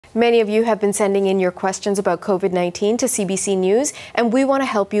Many of you have been sending in your questions about COVID-19 to CBC News, and we want to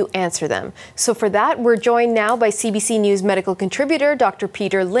help you answer them. So for that, we're joined now by CBC News medical contributor, Dr.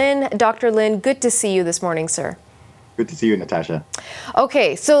 Peter Lin. Dr. Lin, good to see you this morning, sir. Good to see you, Natasha.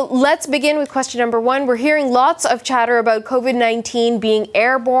 Okay, so let's begin with question number one. We're hearing lots of chatter about COVID-19 being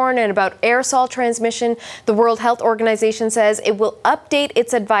airborne and about aerosol transmission. The World Health Organization says it will update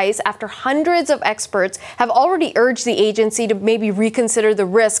its advice after hundreds of experts have already urged the agency to maybe reconsider the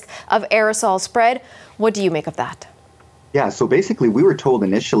risk of aerosol spread. What do you make of that? Yeah, so basically we were told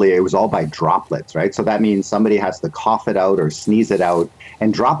initially it was all by droplets, right? So that means somebody has to cough it out or sneeze it out,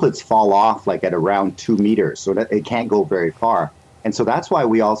 and droplets fall off like at around 2 meters, so that it can't go very far. And so that's why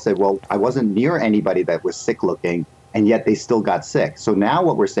we all said, well, I wasn't near anybody that was sick looking, and yet they still got sick. So now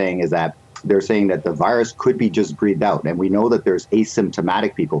what we're saying is that they're saying that the virus could be just breathed out. And we know that there's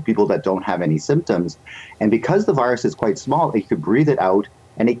asymptomatic people that don't have any symptoms. And because the virus is quite small, you could breathe it out,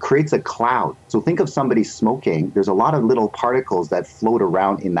 and it creates a cloud. So think of somebody smoking. There's a lot of little particles that float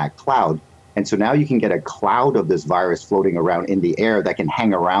around in that cloud. And so now you can get a cloud of this virus floating around in the air that can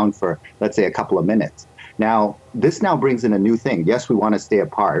hang around for, let's say, a couple of minutes. Now, this now brings in a new thing. Yes, we want to stay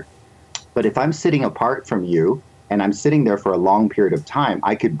apart. But if I'm sitting apart from you and I'm sitting there for a long period of time,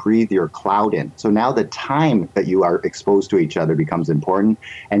 I could breathe your cloud in. So now the time that you are exposed to each other becomes important,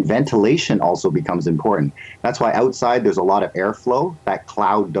 and ventilation also becomes important. That's why outside there's a lot of airflow. That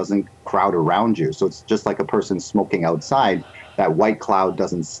cloud doesn't crowd around you. So it's just like a person smoking outside. That white cloud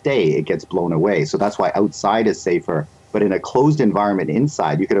doesn't stay, it gets blown away. So that's why outside is safer. But in a closed environment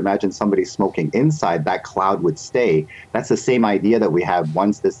inside, you could imagine somebody smoking inside, that cloud would stay. That's the same idea that we have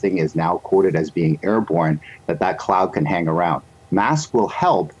once this thing is now quoted as being airborne, that cloud can hang around. Mask will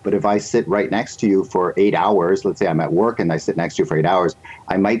help, but if I sit right next to you for 8 hours, let's say I'm at work and I sit next to you for 8 hours,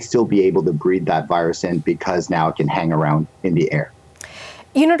 I might still be able to breathe that virus in because now it can hang around in the air.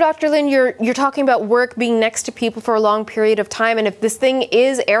 You know, Dr. Lin, you're talking about work being next to people for a long period of time, and if this thing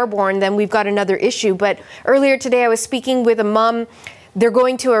is airborne, then we've got another issue. But earlier today, I was speaking with a mom. They're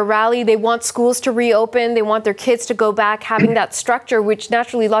going to a rally. They want schools to reopen. They want their kids to go back having that structure, which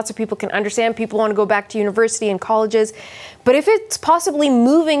naturally lots of people can understand. People want to go back to university and colleges. But if it's possibly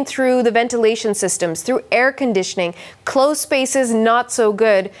moving through the ventilation systems, through air conditioning, closed spaces not so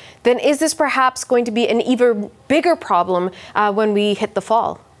good, then is this perhaps going to be an even bigger problem when we hit the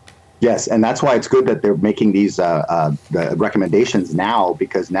fall? Yes, and that's why it's good that they're making these the recommendations now,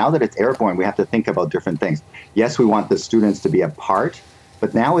 because now that it's airborne, we have to think about different things. Yes, we want the students to be apart,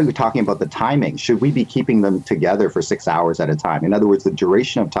 but now we're talking about the timing. Should we be keeping them together for 6 hours at a time? In other words, the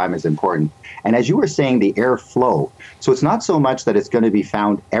duration of time is important. And as you were saying, the airflow. So it's not so much that it's going to be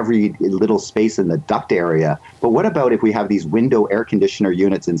found every little space in the duct area, but what about if we have these window air conditioner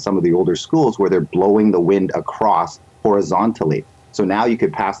units in some of the older schools where they're blowing the wind across horizontally? So now you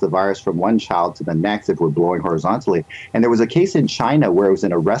could pass the virus from one child to the next if we're blowing horizontally. And there was a case in China where it was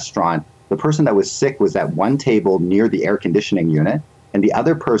in a restaurant. The person that was sick was at one table near the air conditioning unit, and the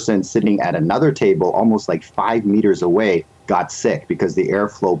other person sitting at another table almost like 5 meters away got sick because the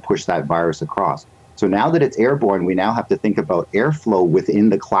airflow pushed that virus across. So now that it's airborne, we now have to think about airflow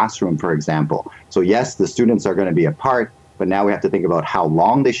within the classroom, for example. So yes, the students are going to be apart, but now we have to think about how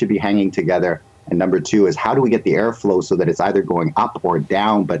long they should be hanging together. And number two is, how do we get the airflow so that it's either going up or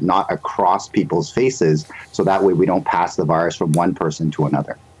down, but not across people's faces, so that way we don't pass the virus from one person to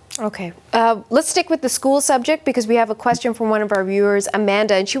another. Okay. Let's stick with the school subject, because we have a question from one of our viewers,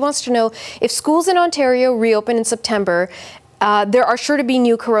 Amanda, and she wants to know, if schools in Ontario reopen in September, there are sure to be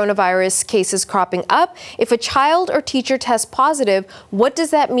new coronavirus cases cropping up. If a child or teacher tests positive, what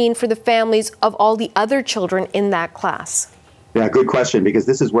does that mean for the families of all the other children in that class? Yeah, good question, because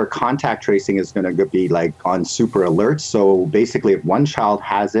this is where contact tracing is going to be like on super alert. So basically, if one child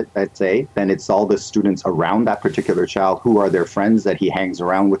has it, let's say, then it's all the students around that particular child, who are their friends that he hangs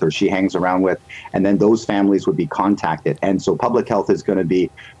around with or she hangs around with, and then those families would be contacted. And so public health is going to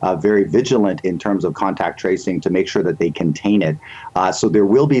be very vigilant in terms of contact tracing to make sure that they contain it. So there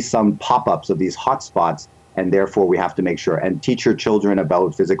will be some pop-ups of these hotspots, and therefore we have to make sure and teach your children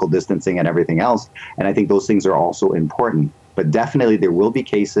about physical distancing and everything else. And I think those things are also important. But definitely there will be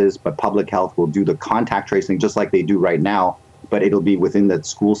cases, but public health will do the contact tracing just like they do right now, but it'll be within the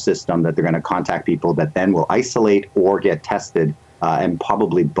school system that they're going to contact people that then will isolate or get tested, and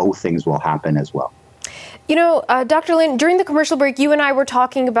probably both things will happen as well. You know, Dr. Lin, during the commercial break, you and I were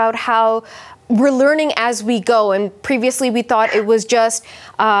talking about how we're learning as we go, and previously we thought it was just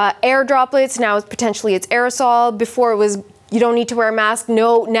air droplets, now potentially it's aerosol. Before it was, you don't need to wear a mask.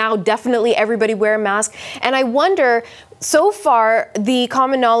 No, now definitely everybody wear a mask. And I wonder, So far, the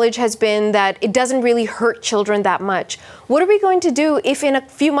common knowledge has been that it doesn't really hurt children that much. What are we going to do if in a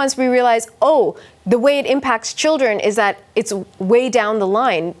few months we realize, oh, the way it impacts children is that it's way down the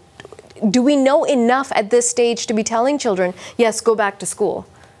line? Do we know enough at this stage to be telling children, yes, go back to school?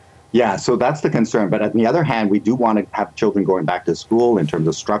 Yeah, so that's the concern. But on the other hand, we do want to have children going back to school in terms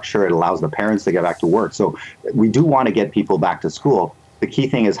of structure. It allows the parents to get back to work. So we do want to get people back to school. The key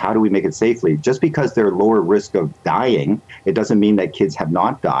thing is, how do we make it safely? Just because they're lower risk of dying, it doesn't mean that kids have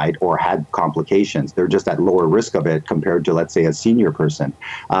not died or had complications. They're just at lower risk of it compared to, let's say, a senior person.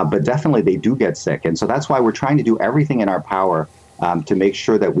 But definitely they do get sick. And so that's why we're trying to do everything in our power to make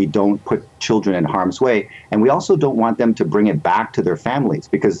sure that we don't put children in harm's way. And we also don't want them to bring it back to their families,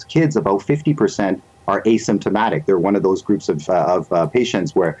 because kids, about 50%, are asymptomatic. They're one of those groups of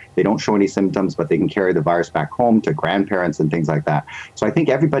patients where they don't show any symptoms, but they can carry the virus back home to grandparents and things like that. So I think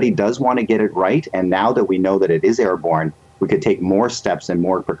everybody does want to get it right. And now that we know that it is airborne, we could take more steps and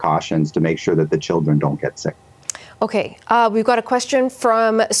more precautions to make sure that the children don't get sick. Okay, we've got a question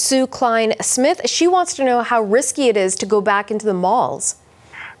from Sue Klein-Smith. She wants to know how risky it is to go back into the malls.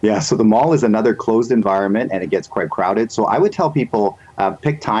 Yeah, so the mall is another closed environment and it gets quite crowded. So I would tell people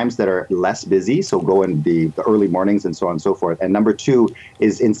pick times that are less busy. So go in the early mornings and so on and so forth. And number two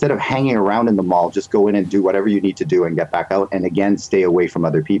is, instead of hanging around in the mall, just go in and do whatever you need to do and get back out. And again, stay away from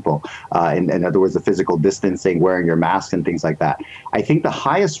other people. In other words, the physical distancing, wearing your mask and things like that. I think the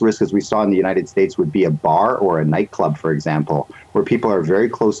highest risk, as we saw in the United States, would be a bar or a nightclub, for example, where people are very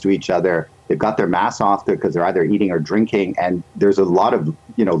close to each other. They've got their masks off because they're either eating or drinking, and there's a lot of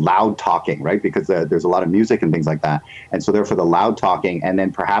loud talking, right? Because there's a lot of music and things like that, and so therefore the loud talking, and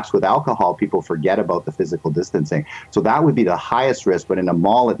then perhaps with alcohol, people forget about the physical distancing. So that would be the highest risk. But in a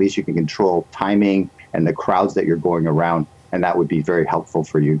mall, at least you can control timing and the crowds that you're going around, and that would be very helpful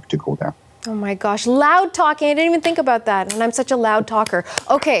for you to go there. Oh my gosh, loud talking. I didn't even think about that. And I'm such a loud talker.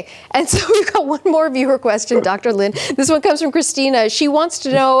 Okay, and so we've got one more viewer question, Dr. Lin. This one comes from Christina. She wants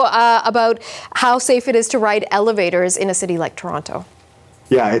to know about how safe it is to ride elevators in a city like Toronto.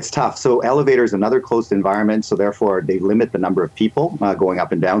 Yeah, it's tough. So elevator is another closed environment, so therefore they limit the number of people going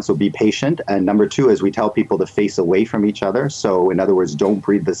up and down, so be patient. And number two is we tell people to face away from each other. So in other words, don't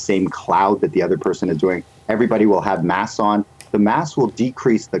breathe the same cloud that the other person is doing. Everybody will have masks on. The mask will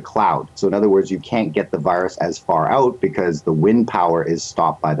decrease the cloud. So in other words, you can't get the virus as far out because the wind power is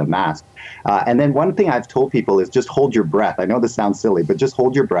stopped by the mask. And then one thing I've told people is just hold your breath. I know this sounds silly, but just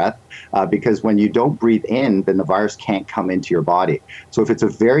hold your breath because when you don't breathe in, then the virus can't come into your body. So if it's a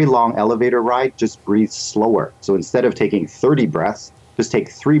very long elevator ride, just breathe slower. So instead of taking 30 breaths, just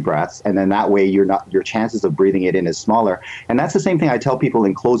take 3 breaths, and then that way your chances of breathing it in is smaller. And that's the same thing I tell people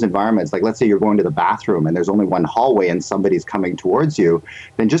in closed environments. Like, let's say you're going to the bathroom and there's only one hallway and somebody's coming towards you,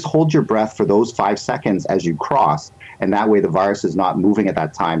 then just hold your breath for those 5 seconds as you cross, and that way the virus is not moving at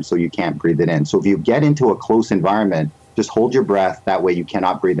that time, so you can't breathe it in. So if you get into a close environment, just hold your breath. That way you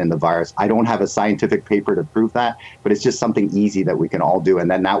cannot breathe in the virus. I don't have a scientific paper to prove that, but it's just something easy that we can all do. And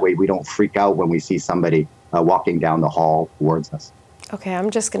then that way we don't freak out when we see somebody walking down the hall towards us. Okay, I'm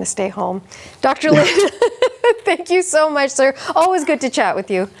just going to stay home. Dr. Lin, thank you so much, sir. Always good to chat with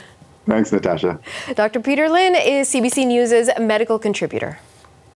you. Thanks, Natasha. Dr. Peter Lin is CBC News' medical contributor.